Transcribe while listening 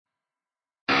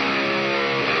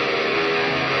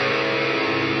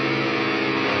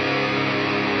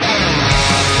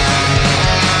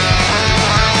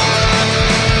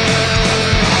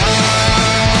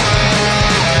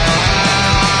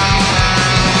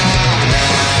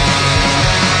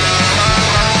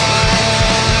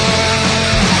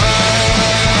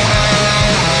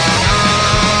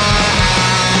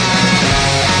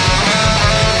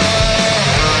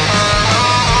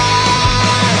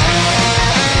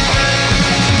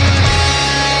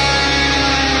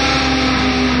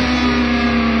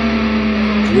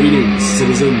Greetings,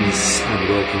 citizens, and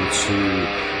welcome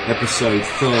to episode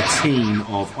 13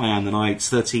 of I Am the Night.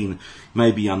 13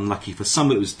 may be unlucky for some,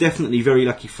 but it was definitely very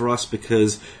lucky for us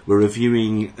because we're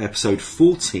reviewing episode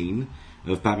 14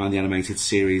 of Batman the Animated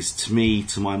Series. To me,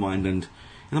 to my mind, and in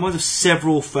the minds of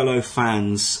several fellow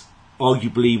fans,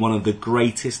 arguably one of the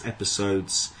greatest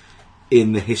episodes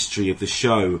in the history of the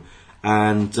show.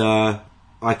 And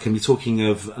I can be talking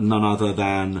of none other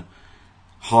than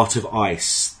Heart of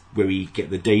Ice, where we get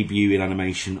the debut in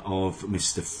animation of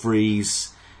Mr.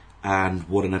 Freeze, and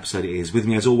what an episode it is. With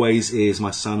me, as always, is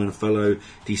my son and fellow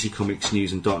DC Comics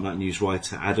News and Dark Knight News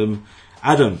writer, Adam.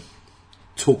 Adam,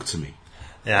 talk to me.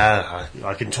 Yeah,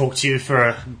 I can talk to you for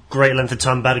a great length of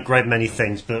time about a great many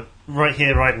things, but right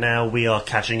here, right now, we are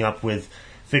catching up with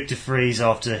Victor Freeze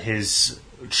after his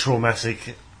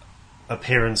traumatic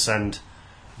appearance, and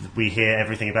we hear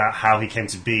everything about how he came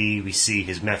to be. We see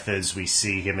his methods. We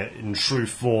see him in true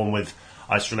form with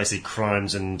ice-related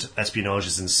crimes and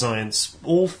espionages and science,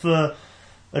 all for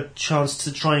a chance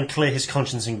to try and clear his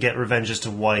conscience and get revenge as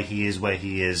to why he is where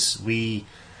he is. We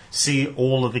see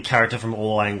all of the character from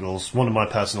all angles. One of my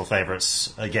personal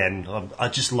favourites. Again, I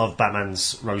just love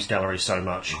Batman's Rogues Gallery so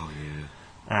much. Oh, yeah.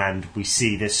 And we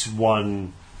see this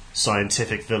one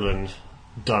scientific villain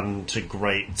done to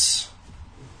great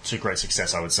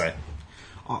success, I would say.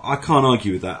 I can't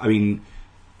argue with that. I mean,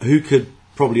 who could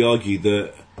probably argue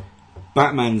that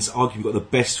Batman's arguably got the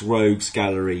best rogues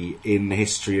gallery in the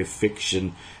history of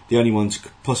fiction? The only ones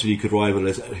possibly could rival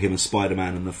him are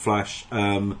Spider-Man and The Flash.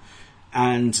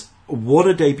 And what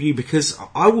a debut, because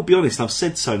I will be honest, I've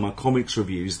said so in my comics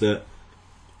reviews, that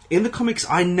in the comics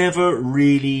I never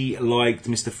really liked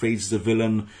Mr. Freeze as a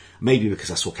villain. Maybe because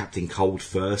I saw Captain Cold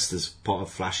first as part of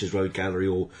Flash's rogue gallery,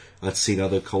 or I'd seen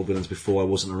other Cold villains before. I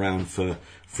wasn't around for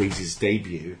Freeze's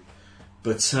debut.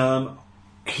 But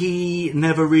he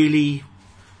never really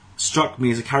struck me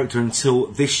as a character until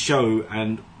this show,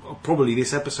 and probably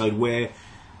this episode, where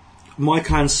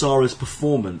Michael Ansara's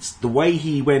performance, the way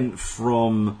he went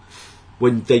from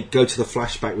when they go to the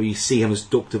flashback where you see him as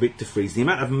Dr. Victor Freeze, the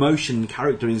amount of emotion and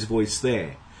character in his voice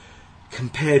there,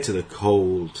 compared to the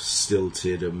cold,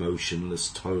 stilted, emotionless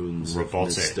tones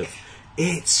robotic stuff,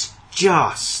 it's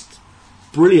just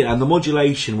brilliant. And the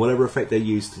modulation, whatever effect they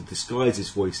use to disguise his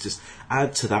voice, just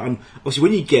add to that. And obviously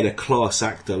when you get a class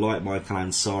actor like Michael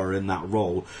Ansara in that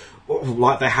role,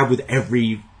 like they have with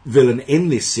every villain in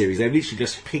this series, they've literally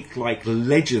just picked like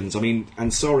legends. I mean,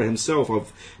 Ansara himself,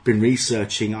 I've been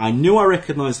researching, I knew I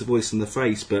recognised the voice and the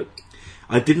face, but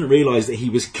I didn't realise that he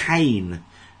was Kane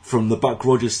from the Buck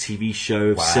Rogers TV show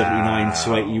of 79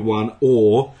 to 81,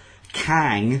 or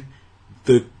Kang,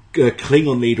 the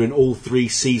Klingon leader in all 3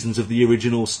 seasons of the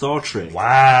original Star Trek.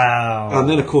 Wow. And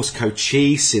then, of course,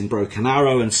 Cochise in Broken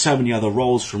Arrow, and so many other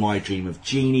roles from I Dream of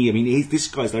Jeannie. I mean, this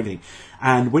guy's done everything.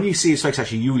 And when you see his face,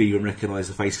 actually, you'll even recognise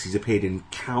the face because he's appeared in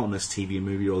countless TV and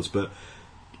movie roles. But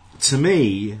to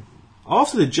me,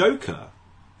 after the Joker,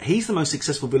 he's the most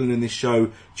successful villain in this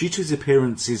show due to his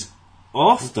appearances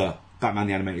after Batman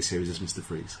the Animated Series as Mr.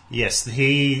 Freeze. Yes,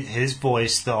 his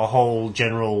voice, the whole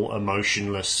general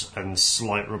emotionless and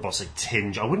slight robotic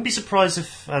tinge. I wouldn't be surprised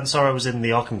if Ansara was in the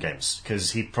Arkham games,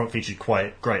 because he featured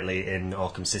quite greatly in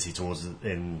Arkham City towards the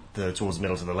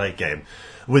middle to the late game,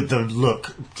 with the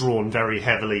look drawn very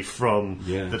heavily from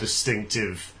the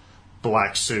distinctive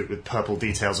black suit with purple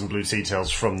details and blue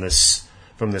details from this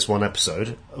one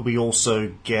episode. We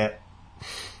also get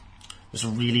this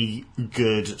really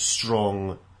good,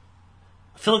 strong.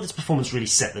 I feel like this performance really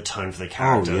set the tone for the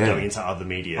character going into other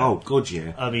media. Oh, God,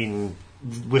 yeah. I mean,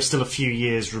 we're still a few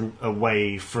years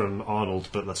away from Arnold,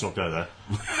 but let's not go there.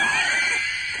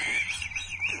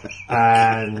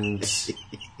 And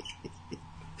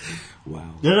wow.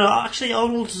 No, actually,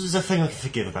 Arnold is a thing I can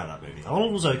forgive about that movie.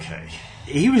 Arnold was okay.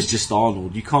 He was just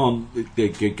Arnold. You can't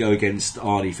go against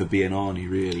Arnie for being Arnie,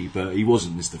 really, but he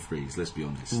wasn't Mr. Freeze, let's be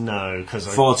honest. No, because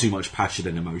far too much passion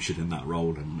and emotion in that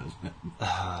role, and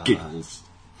giggles.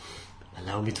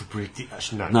 Allow me to break the...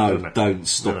 No, don't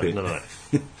stop it. No.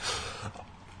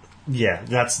 Yeah,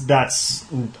 that's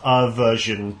our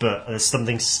version, but there's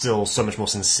something still so much more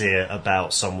sincere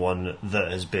about someone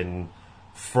that has been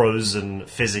frozen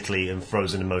physically and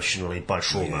frozen emotionally by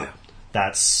trauma. Yeah.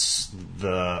 That's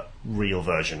the real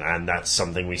version, and that's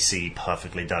something we see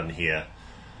perfectly done here.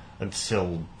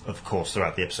 Until, of course,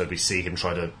 throughout the episode we see him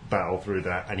try to battle through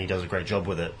that, and he does a great job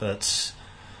with it. But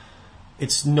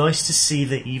it's nice to see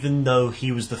that even though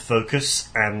he was the focus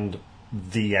and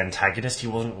the antagonist, he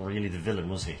wasn't really the villain,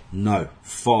 was he? No,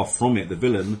 far from it. The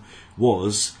villain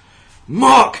was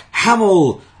Mark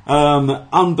Hamill!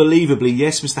 Unbelievably,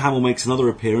 yes, Mr. Hamill makes another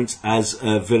appearance as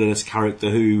a villainous character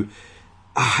who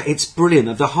It's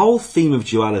brilliant. The whole theme of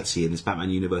duality in this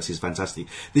Batman universe is fantastic.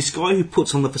 This guy who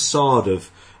puts on the facade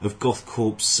of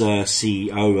Gothcorp's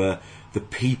CEO, the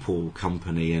People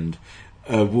Company, and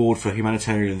award for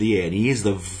Humanitarian of the Year, and he is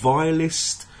the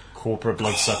vilest, corporate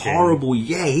bloodsucking, horrible.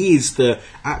 Yeah, he is the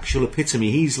actual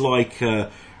epitome. He's like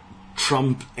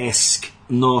Trump-esque,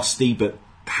 nasty but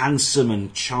handsome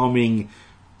and charming,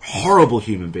 horrible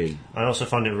human being. I also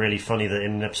find it really funny that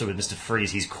in an episode with Mr.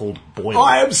 Freeze, he's called Boyle.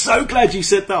 I am so glad you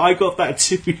said that. I got that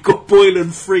too. You've got Boyle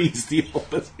and Freeze, the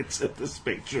opposites of the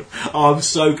spectrum. Oh, I'm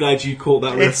so glad you caught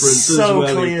that reference so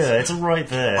as well. Clear. It's right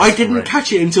there. I didn't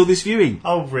catch it until this viewing.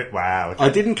 Oh, wow. Okay. I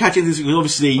didn't catch it.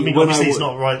 Obviously, it's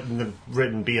not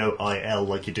written Boil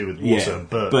like you do with water,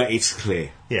 but it's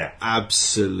clear. Yeah,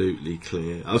 absolutely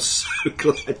clear. I'm so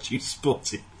glad you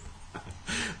spotted.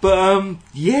 But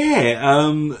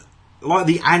like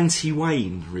the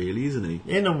anti-Wayne, really, isn't he?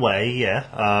 In a way,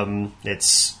 yeah.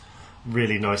 It's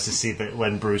really nice to see that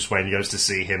when Bruce Wayne goes to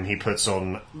see him, he puts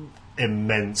on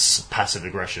immense passive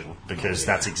aggression, because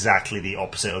that's exactly the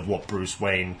opposite of what Bruce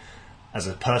Wayne as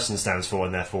a person stands for,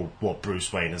 and therefore what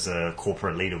Bruce Wayne as a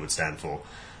corporate leader would stand for.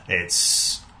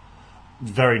 It's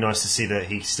very nice to see that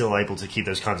he's still able to keep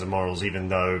those kinds of morals, even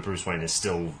though Bruce Wayne is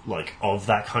still like of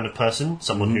that kind of person,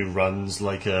 someone who runs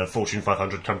like a Fortune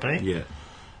 500 company. Yeah,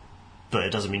 but it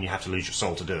doesn't mean you have to lose your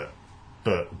soul to do it.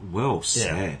 But well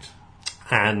said.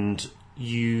 And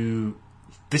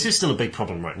this is still a big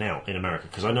problem right now in America,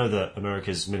 because I know that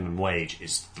America's minimum wage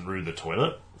is through the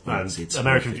toilet. And it's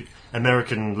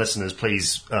American listeners,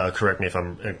 please correct me if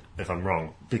I'm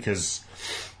wrong, because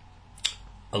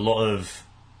a lot of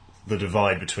the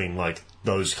divide between like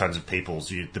those kinds of peoples,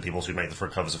 the peoples who make the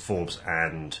front covers of Forbes,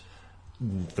 and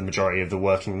the majority of the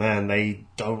working man, they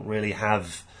don't really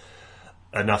have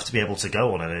enough to be able to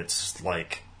go on, and it's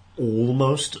like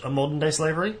almost a modern day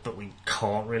slavery, but we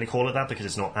can't really call it that because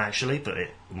it's not actually, but it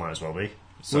might as well be.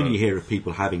 So, when you hear of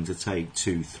people having to take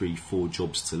 2, 3, 4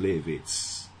 jobs to live,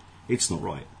 it's not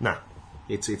right. Nah,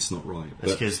 it's not right.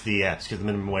 It's because the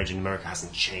minimum wage in America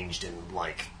hasn't changed in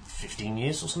like 15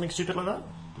 years or something stupid like that.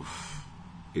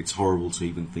 It's horrible to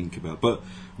even think about, but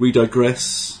we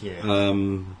digress. Yeah.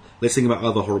 Let's think about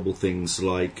other horrible things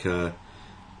like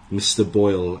Mr.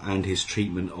 Boyle and his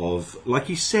treatment of, like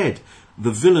you said,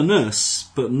 the villainous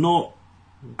but not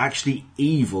actually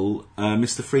evil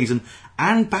Mr. Freeze,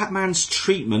 and Batman's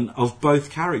treatment of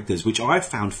both characters, which I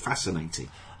found fascinating.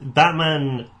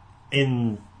 Batman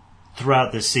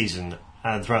throughout this season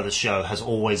and throughout the show has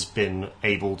always been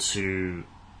able to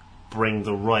bring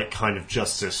the right kind of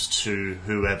justice to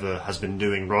whoever has been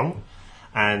doing wrong,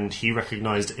 and he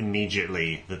recognised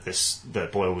immediately that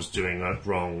Boyle was doing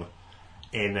wrong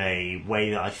in a way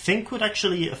that I think would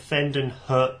actually offend and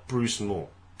hurt Bruce more.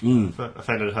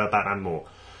 Offend and hurt Batman more.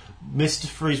 Mr.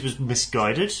 Freeze was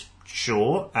misguided,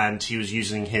 sure, and he was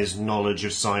using his knowledge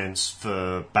of science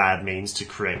for bad means to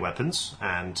create weapons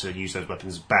and to use those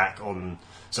weapons back on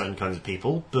certain kinds of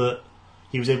people, but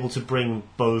he was able to bring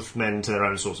both men to their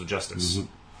own source of justice.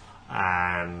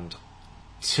 And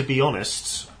to be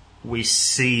honest, we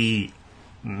see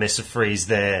Mr. Freeze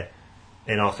there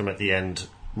in Arkham at the end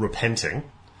repenting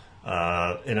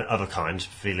in of a kind,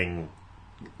 feeling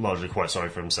largely quite sorry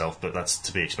for himself, but that's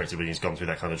to be expected when he's gone through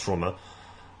that kind of trauma.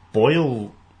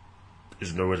 Boyle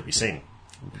is nowhere to be seen.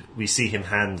 We see him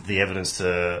hand the evidence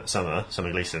to Summer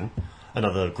Gleason,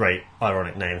 another great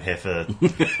ironic name here for...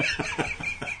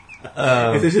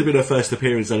 if this had been her first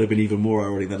appearance, that would have been even more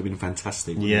ironic. That would have been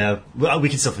fantastic. Yeah, well, we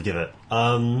can still forgive it.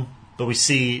 But we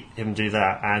see him do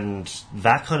that, and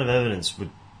that kind of evidence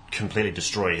would completely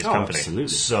destroy his company. Absolutely.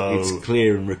 So it's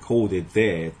clear and recorded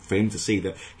there for him to see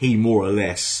that he more or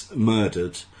less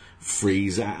murdered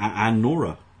Freeze and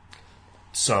Nora.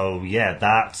 So, yeah,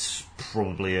 that's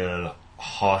probably a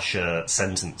harsher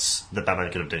sentence that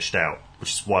Batman could have dished out,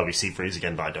 which is why we see Freeze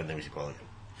again, but I don't think we see Boyle again.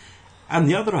 And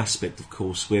the other aspect, of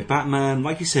course, where Batman,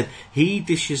 like you said, he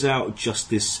dishes out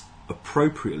justice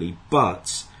appropriately,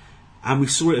 and we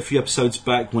saw it a few episodes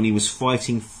back when he was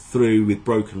fighting through with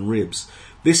broken ribs.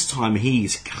 This time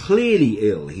he's clearly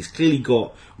ill. He's clearly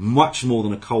got much more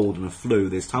than a cold and a flu.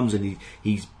 There's times when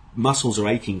his muscles are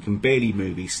aching, can barely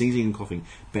move, he's sneezing and coughing,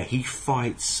 but he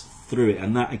fights through it.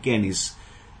 And that, again, is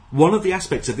one of the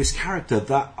aspects of this character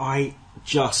that I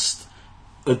just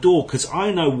adore, because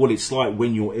I know what it's like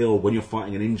when you're ill, when you're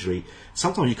fighting an injury.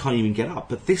 Sometimes you can't even get up,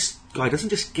 but this guy doesn't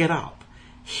just get up,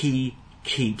 he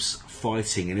keeps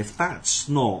fighting. And if that's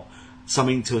not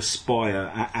something to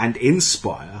aspire and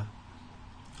inspire,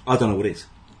 I don't know what is.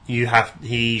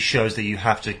 He shows that you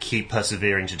have to keep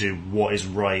persevering to do what is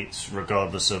right,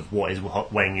 regardless of what is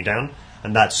weighing you down,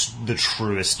 and that's the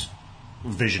truest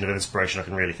vision of inspiration I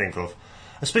can really think of.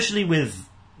 Especially with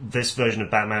this version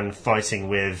of Batman fighting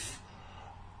with,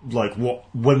 like,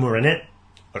 when we're in it,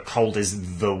 a cold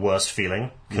is the worst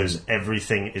feeling, because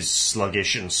everything is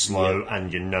sluggish and slow,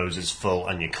 and your nose is full,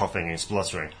 and you're coughing and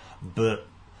spluttering. But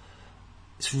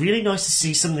it's really nice to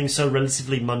see something so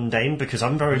relatively mundane, because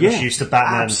I'm very much used to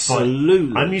Batman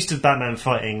absolutely. I'm used to Batman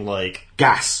fighting, like...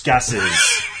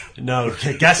 Gases. No,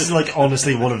 Gas is, like,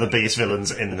 honestly one of the biggest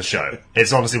villains in the show.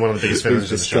 It's honestly one of the biggest villains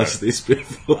in the show. We've discussed this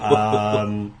before.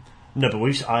 No, but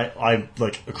I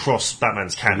like, across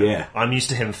Batman's canon, I'm used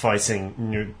to him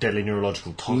fighting deadly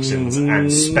neurological toxins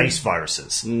and space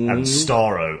viruses and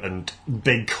Starro and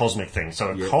big cosmic things.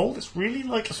 So cold is really,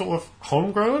 like, sort of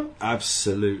homegrown.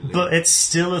 Absolutely. But it's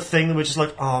still a thing that we're just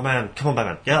like, oh man, come on,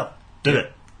 Batman, get up, do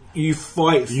it. You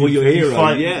fight for your hero.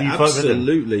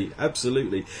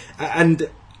 Absolutely. And,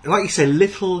 like you say,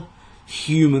 little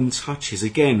human touches.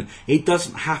 Again, it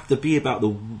doesn't have to be about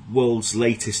the world's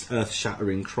latest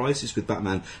earth-shattering crisis with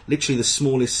Batman. Literally the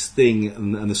smallest thing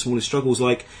and the smallest struggles,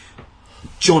 like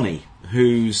Johnny,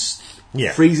 who's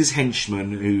Freeze's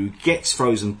henchman, who gets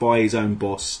frozen by his own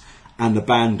boss and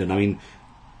abandoned. I mean,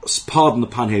 pardon the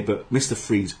pun here, but Mr.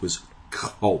 Freeze was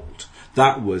cold.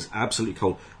 That was absolutely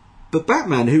cold. But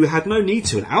Batman, who had no need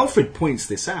to, and Alfred points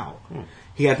this out,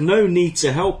 he had no need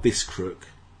to help this crook,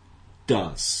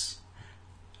 does.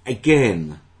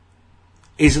 Again,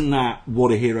 isn't that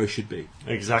what a hero should be?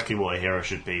 Exactly what a hero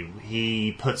should be.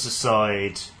 He puts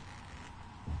aside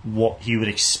what he would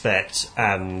expect,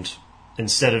 and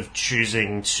instead of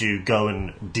choosing to go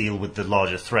and deal with the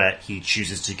larger threat, he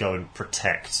chooses to go and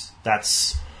protect.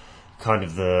 That's kind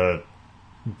of the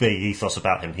big ethos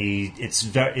about him.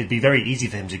 It'd be very easy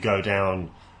for him to go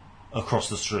down across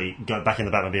the street, go back in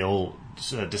the Batmobile,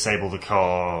 disable the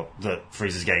car that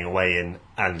Freeze is getting away in,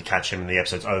 and catch him, and the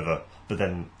episode's over. But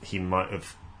then he might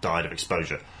have died of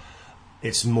exposure.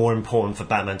 It's more important for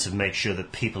Batman to make sure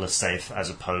that people are safe, as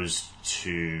opposed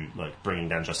to, like, bringing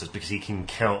down justice, because he can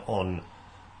count on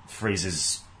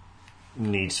Freeze's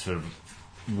needs for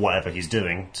whatever he's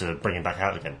doing to bring him back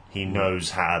out again. He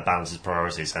knows how to balance his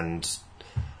priorities, and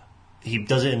he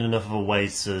does it in enough of a way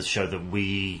to show that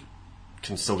we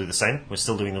can still do the same. We're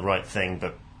still doing the right thing,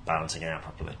 but balancing it out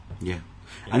properly. Yeah.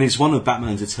 And it's one of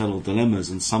Batman's eternal dilemmas,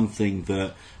 and something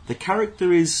that the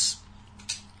character is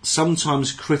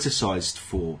sometimes criticised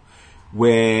for,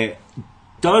 where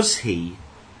does he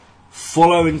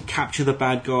follow and capture the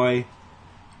bad guy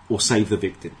or save the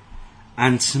victim?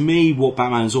 And to me, what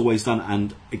Batman has always done,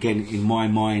 and again, in my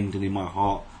mind and in my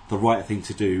heart, the right thing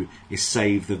to do is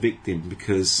save the victim,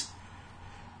 because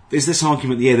there's this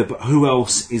argument, but who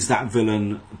else is that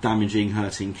villain damaging,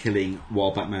 hurting, killing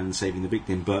while Batman's saving the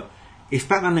victim? But if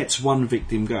Batman lets one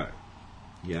victim go,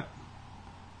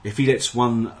 if he lets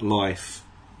one life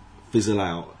fizzle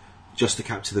out just to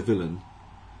capture the villain,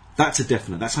 that's a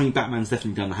definite. That's something Batman's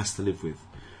definitely done and has to live with.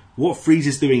 What Freeze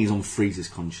is doing is on Freeze's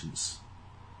conscience,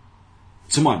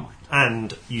 to my mind.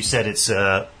 And you said it's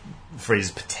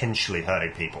Freeze potentially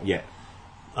hurting people. Yeah.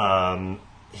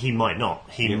 He might not.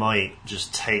 He might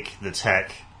just take the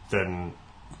tech, then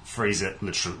freeze it,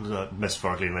 literally,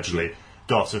 metaphorically and literally,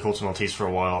 go off to the Corte Maltese for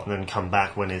a while, and then come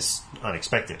back when it's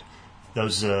unexpected.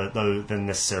 Those, then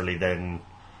necessarily, then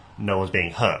no one's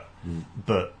being hurt.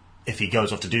 But if he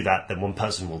goes off to do that, then one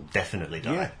person will definitely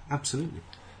die. Yeah, absolutely.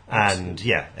 And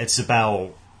it's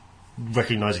about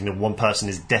recognising that one person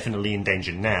is definitely in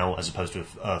danger now, as opposed to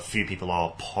a few people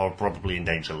are probably in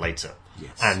danger later.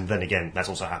 Yes. And then again, that's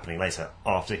also happening later,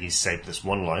 after he's saved this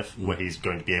one life, where he's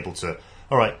going to be able to,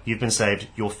 alright, you've been saved,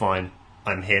 you're fine,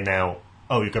 I'm here now.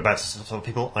 Oh, you go back to other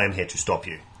people? I am here to stop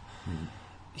you.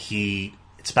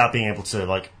 It's about being able to,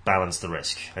 like, balance the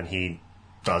risk, and he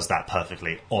does that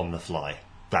perfectly on the fly.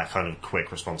 That kind of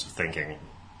quick, responsive thinking,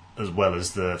 as well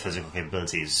as the physical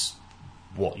capabilities,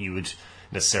 what you would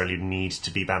necessarily need to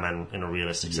be Batman in a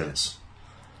realistic sense.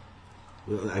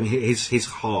 I mean, his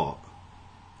heart,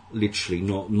 literally,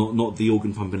 not the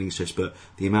organ pumping in his chest, but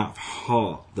the amount of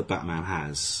heart that Batman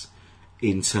has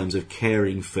in terms of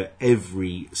caring for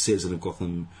every citizen of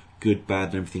Gotham, good, bad,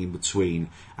 and everything in between,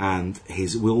 and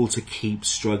his will to keep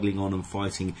struggling on and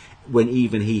fighting when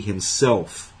even he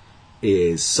himself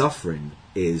is suffering,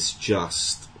 is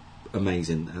just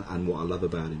amazing, and what I love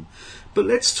about him. But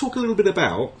let's talk a little bit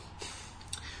about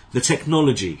the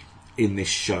technology in this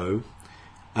show.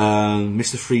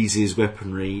 Mr. Freeze's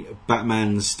weaponry,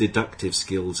 Batman's deductive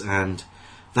skills, and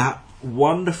that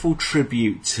wonderful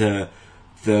tribute to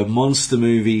the monster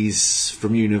movies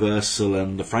from Universal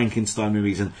and the Frankenstein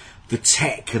movies, and the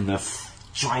tech and the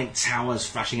giant towers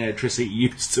flashing electricity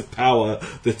used to power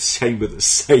the chamber that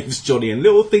saves Johnny, and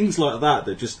little things like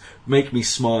that just make me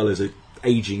smile as a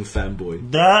aging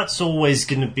fanboy. That's always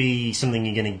going to be something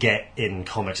you're going to get in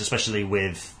comics, especially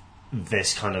with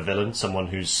this kind of villain, someone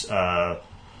who's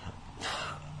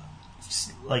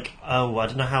like, oh, I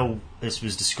don't know how this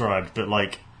was described, but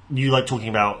like, you like talking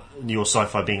about your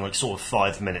sci-fi being like sort of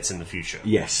 5 minutes in the future.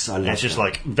 Yes, I love It's just that.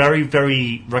 like very,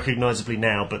 very recognisably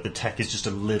now, but the tech is just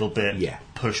a little bit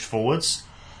pushed forwards.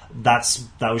 That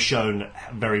was shown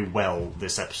very well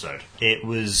this episode. It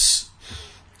was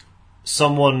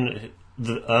someone,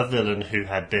 a villain who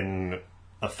had been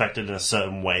affected in a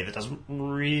certain way that doesn't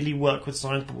really work with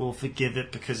science, but we'll forgive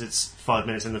it because it's 5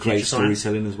 minutes in the future. Great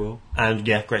storytelling as well. And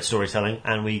yeah, great storytelling.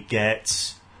 And we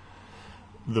get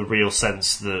the real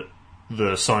sense that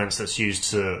the science that's used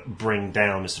to bring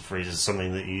down Mr. Freeze is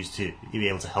something that you used to be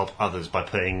able to help others by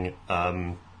putting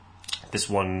this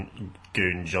one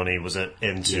goon, Johnny, was it,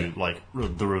 into like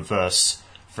the reverse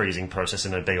freezing process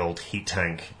in a big old heat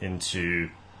tank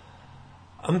into...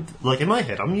 like in my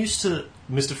head, I'm used to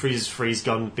Mr. Freeze's freeze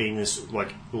gun being this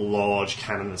like large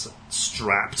cannon that's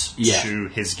strapped to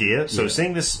his gear. So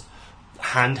seeing this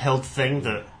handheld thing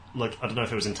that, like, I don't know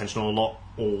if it was intentional or not,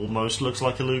 almost looks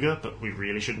like a Luger, but we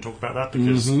really shouldn't talk about that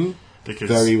because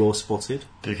Very well spotted.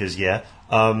 Because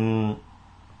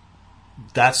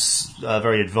that's a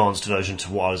very advanced version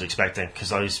to what I was expecting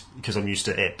because I'm used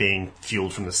to it being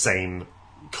fueled from the same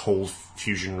cold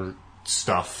fusion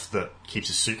stuff that keeps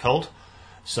his suit cold.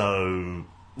 So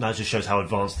that just shows how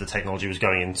advanced the technology was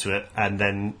going into it. And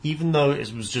then, even though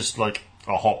it was just like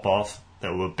a hot bath,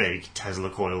 there were big Tesla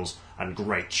coils and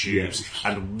great tubes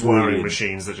and whirring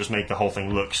machines that just make the whole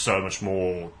thing look so much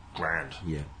more grand.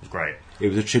 Yeah, it was great. It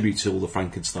was a tribute to all the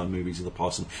Frankenstein movies of the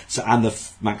past, and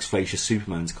the Max Fleischer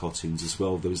Superman's cartoons as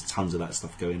well. There was tons of that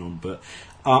stuff going on. But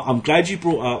I'm glad you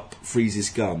brought up Freeze's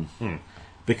gun.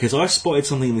 Because I spotted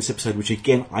something in this episode which,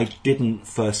 again, I didn't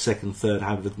first, second, third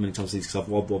have as many times as these because I've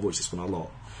watched this one a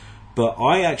lot. But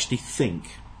I actually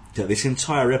think that this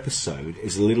entire episode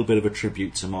is a little bit of a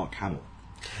tribute to Mark Hamill.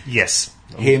 Yes.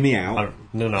 Hear me out.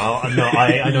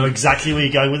 I know exactly where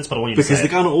you're going with this, but I want you to say because the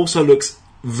gun also looks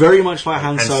very much like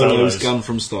Han Solo's gun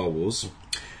from Star Wars.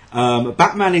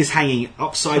 Batman is hanging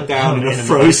upside down in a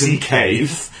frozen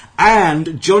cave.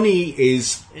 And Johnny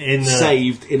is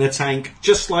saved in a tank,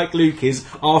 just like Luke is,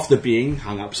 after being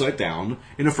hung upside down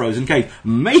in a frozen cave.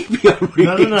 Maybe I'm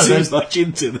reading too much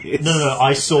into this. No,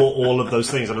 I saw all of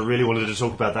those things, and I really wanted to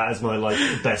talk about that as my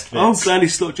best bits. I'm glad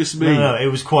it's not just me. No,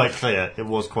 it was quite clear. It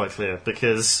was quite clear,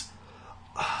 because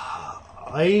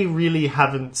I really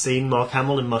haven't seen Mark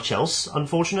Hamill in much else,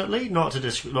 unfortunately. Not to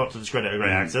discredit a great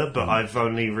actor, but I've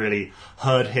only really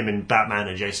heard him in Batman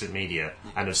adjacent media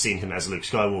and have seen him as Luke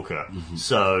Skywalker.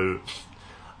 So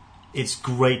it's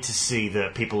great to see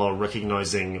that people are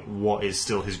recognising what is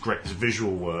still his greatest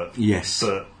visual work,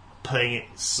 but putting it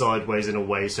sideways in a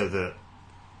way so that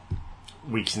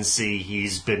we can see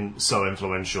he's been so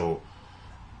influential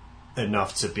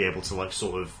enough to be able to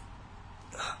sort of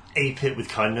ape it with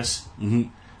kindness,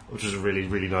 which was a really,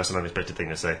 really nice and unexpected thing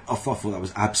to say. I thought that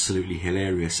was absolutely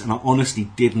hilarious, and I honestly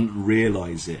didn't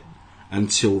realise it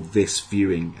until this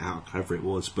viewing, how clever it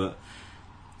was. But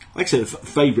like I said,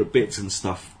 favourite bits and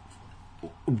stuff,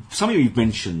 something we've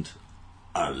mentioned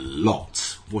a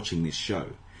lot watching this show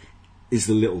is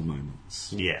the little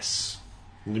moments. Yes.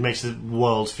 It makes the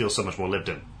world feel so much more lived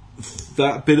in.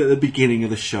 That bit at the beginning of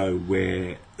the show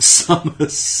where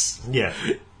Summers...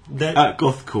 at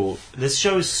Gothcourt. This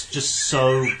show is just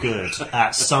so good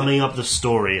at summing up the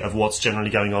story of what's generally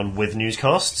going on with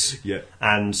newscasts.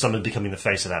 And Summer becoming the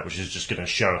face of that, which is just going to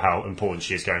show how important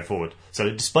she is going forward. So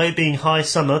despite it being high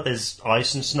summer, there's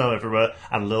ice and snow everywhere,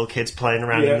 and little kids playing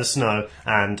around in the snow,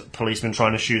 and policemen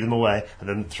trying to shoo them away, and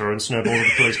then throwing snowballs at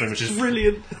the policemen, which is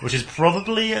brilliant. Which is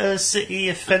probably a city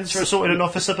offence for assaulting an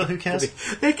officer, but who cares?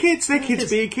 They're kids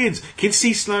being kids. Kids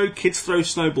see snow, kids throw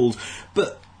snowballs.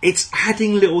 But it's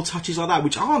adding little touches like that,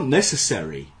 which aren't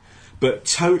necessary, but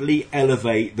totally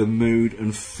elevate the mood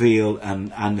and feel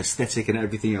and aesthetic and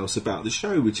everything else about the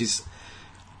show, which is...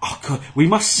 Oh, God, we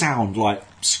must sound like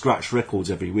scratch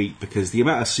records every week because the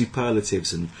amount of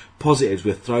superlatives and positives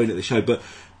we're throwing at the show. But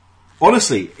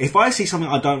honestly, if I see something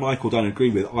I don't like or don't agree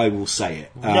with, I will say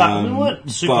it.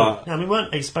 We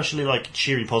weren't especially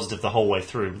cheery positive the whole way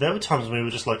through. There were times when we were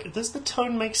just like, does the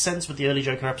tone make sense with the early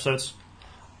Joker episodes?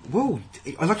 Well,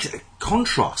 I like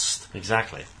contrast.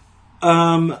 Exactly.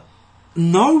 No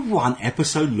one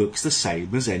episode looks the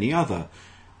same as any other.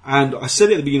 And I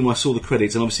said it at the beginning when I saw the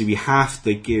credits, and obviously we have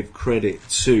to give credit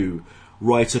to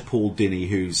writer Paul Dini,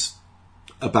 who's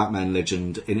a Batman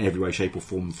legend in every way, shape or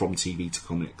form, from TV to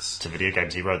comics. To video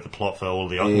games, he wrote the plot for all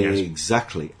the Arkham games.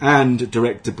 Exactly. And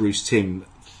director Bruce Timm,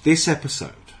 this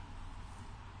episode,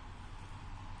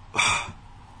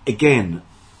 again,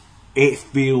 it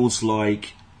feels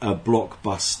like a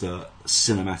blockbuster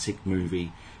cinematic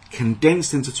movie,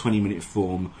 condensed into 20-minute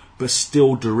form, but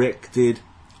still directed,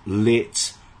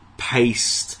 lit,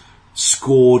 paced,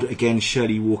 scored. Again,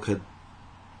 Shirley Walker,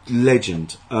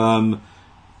 legend.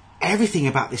 Everything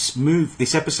about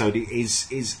this episode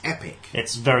is epic.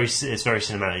 It's very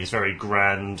cinematic. It's very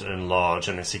grand and large,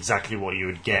 and it's exactly what you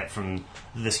would get from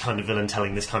this kind of villain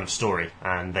telling this kind of story.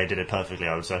 And they did it perfectly,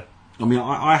 I would say. I mean,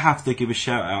 I have to give a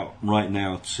shout out right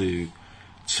now to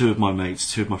two of my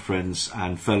mates, two of my friends,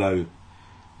 and fellow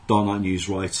Dark Knight News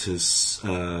writers,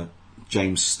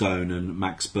 James Stone and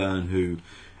Max Byrne, who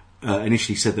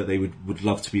initially said that they would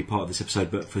love to be a part of this episode,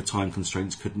 but for time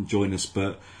constraints couldn't join us.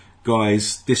 But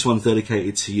guys, this one's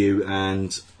dedicated to you,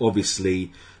 and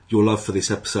obviously your love for this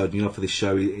episode and your love for this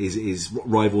show is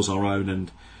rivals our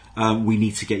own, and we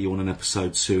need to get you on an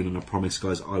episode soon, and I promise,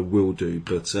 guys, I will do.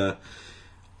 But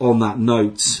on that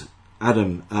note,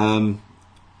 Adam,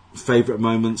 favourite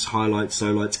moments, highlights,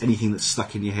 lowlights, anything that's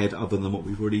stuck in your head other than what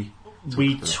we've already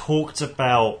talked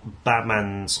about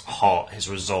Batman's heart, his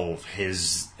resolve,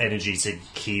 his energy to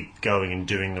keep going and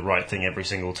doing the right thing every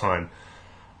single time.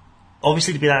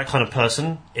 Obviously, to be that kind of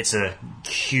person, it's a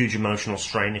huge emotional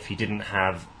strain if he didn't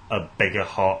have a bigger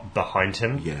heart behind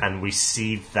him. Yeah. And we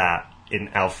see that in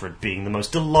Alfred being the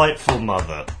most delightful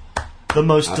mother. The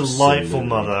most delightful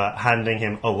mother handing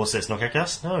him, oh, what's this, knockout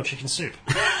gas? No, chicken soup.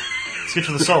 It's good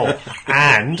for the soul.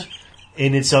 And,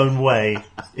 in its own way,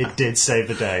 it did save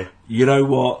the day. You know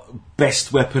what?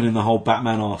 Best weapon in the whole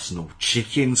Batman arsenal.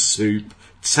 Chicken soup.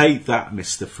 Take that,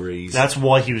 Mr. Freeze. That's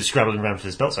why he was scrabbling around for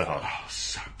his belt so hard.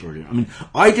 So brilliant. I mean,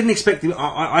 I didn't expect him.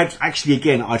 I'd actually,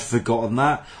 again, I'd forgotten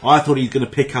that. I thought he was going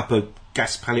to pick up a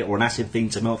gas pellet or an acid thing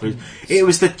to melt through. It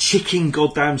was the chicken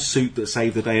goddamn soup that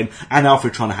saved the day, and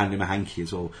Alfred trying to hand him a hanky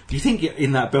as well. Do you think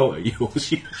in that belt of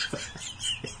yours,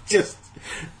 just,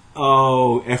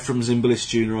 oh, Ephraim Zimbalist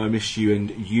Jr., I miss you, and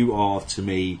you are to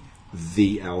me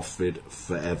the Alfred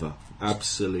forever.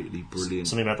 Absolutely brilliant.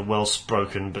 Something about the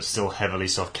well-spoken but still heavily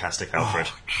sarcastic Alfred.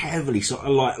 Oh, heavily,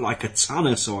 like a ton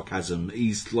of sarcasm.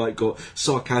 He's like got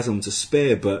sarcasm to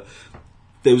spare, but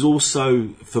there was also,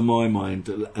 for my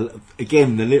mind,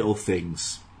 again, the little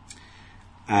things.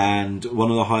 And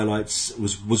one of the highlights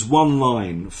was one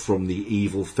line from the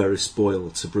evil Ferris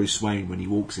Boyle to Bruce Wayne when he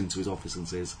walks into his office and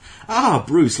says, "Ah,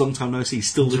 Bruce, long time no see,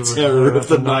 still the terror of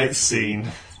the night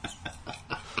scene."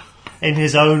 In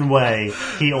his own way,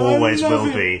 he always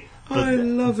will be. But, I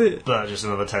love it. But just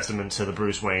another testament to the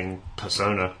Bruce Wayne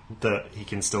persona, that he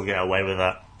can still get away with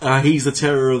that. He's the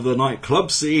terror of the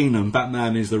nightclub scene, and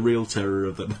Batman is the real terror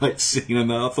of the night scene.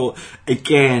 And I thought,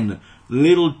 again,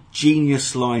 little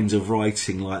genius lines of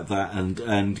writing like that,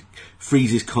 and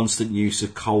Freeze's constant use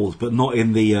of cold, but not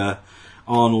in the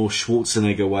Arnold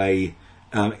Schwarzenegger way.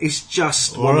 It's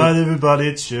just... All right,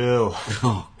 everybody, chill.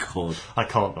 Oh, God. I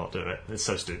can't not do it. It's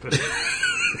so stupid.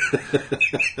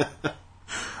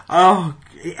 Oh,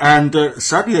 and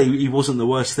sadly, he wasn't the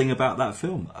worst thing about that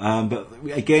film. But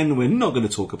again, we're not going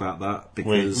to talk about that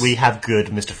because... We have good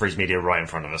Mr. Freeze media right in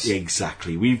front of us.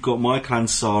 Exactly. We've got Michael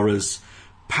Ansara's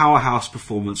powerhouse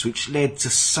performance, which led to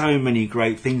so many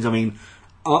great things. I mean,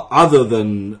 other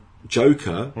than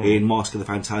Joker in Mask of the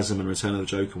Phantasm and Return of the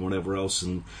Joker and whatever else,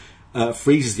 and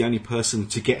Freeze is the only person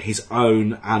to get his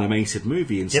own animated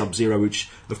movie in Sub-Zero, which,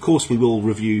 of course, we will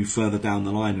review further down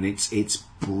the line, and it's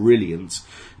brilliant.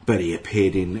 But he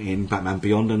appeared in Batman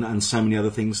Beyond and so many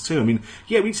other things too. I mean,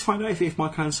 yeah, we need to find out if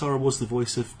Michael Ansara was the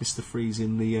voice of Mr. Freeze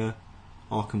in the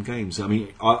Arkham games. I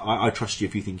mean, I trust you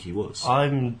if you think he was.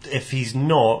 If he's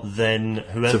not, then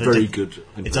whoever... It's a very good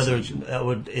impersonation.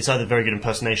 It's either very good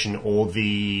impersonation or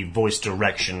the voice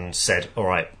direction said, all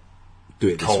right, do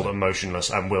it cold and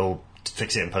motionless, and we'll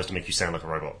fix it in post to make you sound like a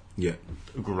robot. Yeah.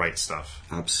 Great stuff.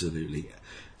 Absolutely.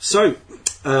 So,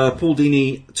 Paul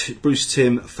Dini, Bruce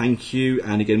Timm, thank you.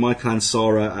 And again, Michael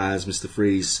Ansara as Mr.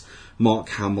 Freeze, Mark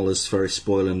Hamill as Ferris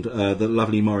Boyle, and the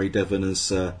lovely Murray Devon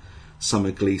as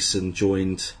Summer Gleason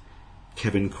joined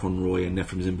Kevin Conroy and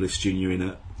Ephraim Zimbalist Jr. in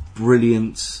a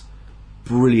brilliant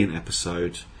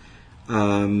episode.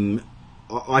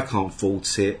 I can't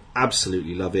fault it.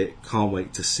 Absolutely love it. Can't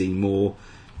wait to see more.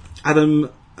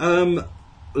 Adam,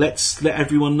 let's let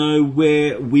everyone know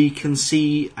where we can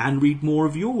see and read more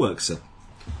of your work, sir.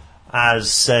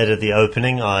 As said at the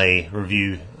opening, I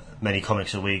review many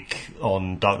comics a week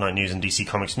on Dark Knight News and DC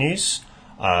Comics News.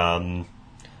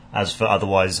 As for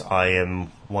otherwise, I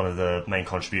am one of the main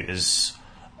contributors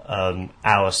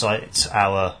our site,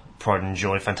 our pride and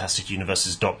joy,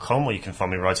 fantasticuniverses.com, where you can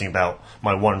find me writing about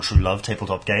my one true love,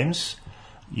 tabletop games.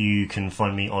 You can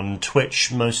find me on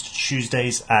Twitch most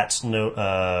Tuesdays at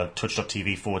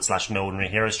twitch.tv/No Ordinary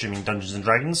Hero, streaming Dungeons &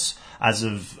 Dragons. As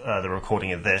of the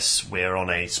recording of this, we're on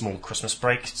a small Christmas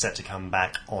break, set to come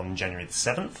back on January the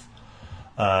 7th.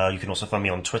 You can also find me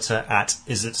on Twitter at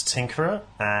IsItTinkerer,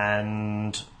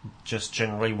 and just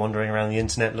generally wandering around the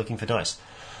internet looking for dice.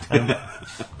 And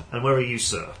where are you,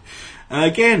 sir?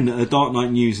 Again, Dark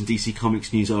Knight News and DC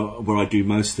Comics News are where I do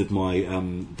most of my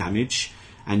damage.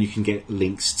 And you can get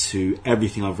links to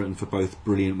everything I've written for both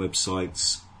brilliant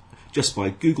websites just by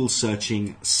Google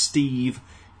searching Steve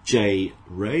J.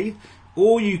 Ray.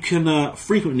 Or you can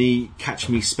frequently catch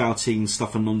me spouting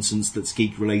stuff and nonsense that's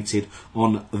geek related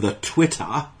on the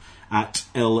Twitter at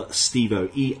LStevo,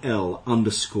 EL_STEEVO.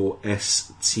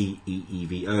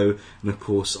 And of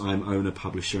course, I'm owner,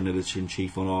 publisher, and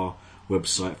editor-in-chief on our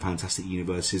website, Fantastic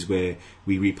Universes, where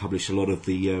we republish a lot of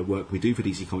the work we do for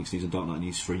DC Comics News and Dark Knight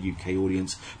News for a UK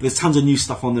audience. But there's tons of new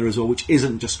stuff on there as well, which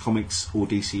isn't just comics or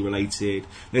DC related.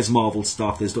 There's Marvel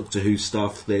stuff, there's Doctor Who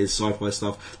stuff, there's sci-fi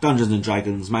stuff, Dungeons and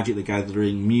Dragons, Magic the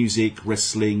Gathering, music,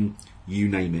 wrestling, you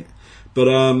name it.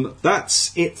 But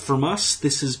that's it from us.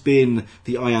 This has been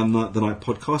the I Am the Night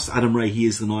podcast. Adam Ray, he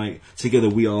is the night. Together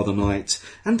we are the night.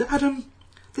 And Adam,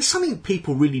 there's something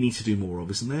people really need to do more of,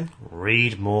 isn't there?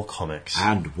 Read more comics.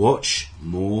 And watch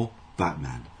more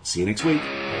Batman. See you next week.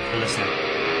 Thanks for listening.